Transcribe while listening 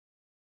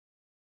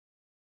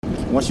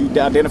Once you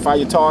identify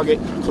your target,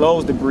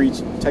 close the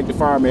breach, take the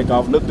fire make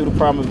off, look through the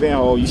primary vent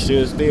hole, you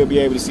should still be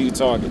able to see the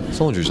target.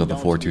 Soldiers of the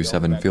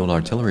 427 Field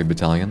Artillery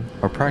Battalion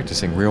are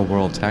practicing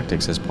real-world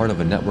tactics as part of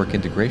a network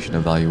integration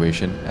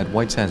evaluation at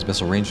White Sands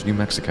Missile Range, New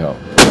Mexico.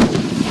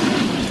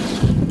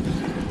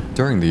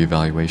 During the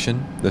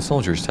evaluation, the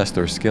soldiers test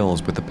their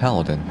skills with the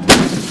Paladin,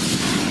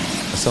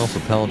 a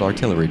self-propelled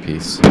artillery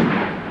piece.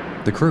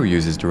 The crew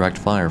uses direct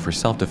fire for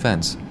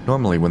self-defense,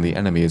 normally when the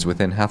enemy is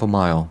within half a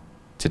mile.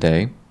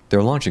 Today,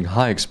 they're launching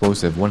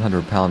high-explosive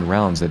 100-pound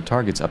rounds at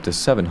targets up to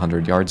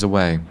 700 yards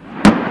away.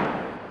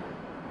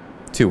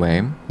 To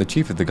aim, the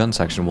chief of the gun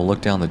section will look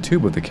down the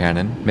tube of the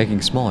cannon,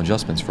 making small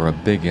adjustments for a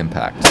big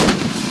impact.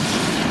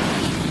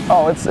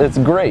 Oh, it's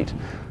great.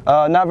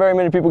 Not very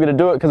many people get to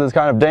do it because it's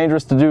kind of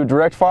dangerous to do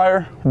direct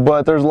fire,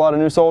 but there's a lot of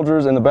new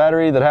soldiers in the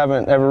battery that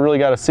haven't ever really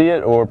got to see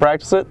it or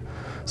practice it,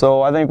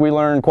 so I think we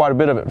learned quite a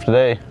bit of it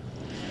today.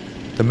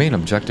 The main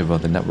objective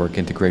of the network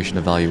integration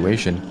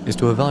evaluation is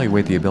to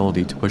evaluate the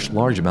ability to push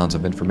large amounts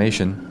of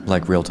information,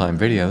 like real-time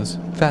videos,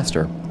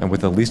 faster and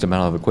with the least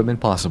amount of equipment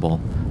possible.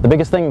 The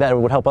biggest thing that it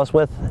would help us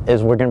with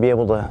is we're going to be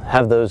able to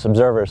have those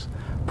observers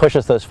push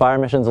us those fire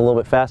missions a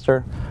little bit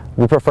faster.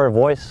 We prefer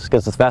voice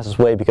because it's the fastest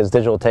way because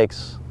digital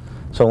takes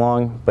so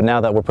long, but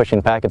now that we're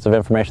pushing packets of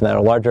information that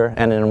are larger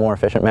and in a more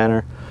efficient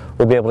manner,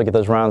 we'll be able to get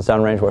those rounds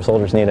downrange where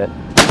soldiers need it.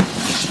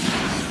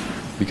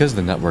 Because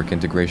the network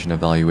integration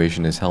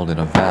evaluation is held in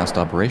a vast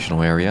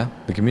operational area,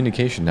 the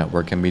communication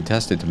network can be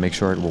tested to make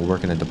sure it will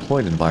work in a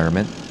deployed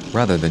environment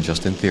rather than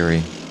just in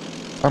theory.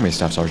 Army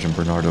Staff Sergeant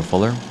Bernardo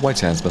Fuller, White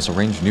Sands Missile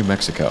Range, New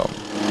Mexico.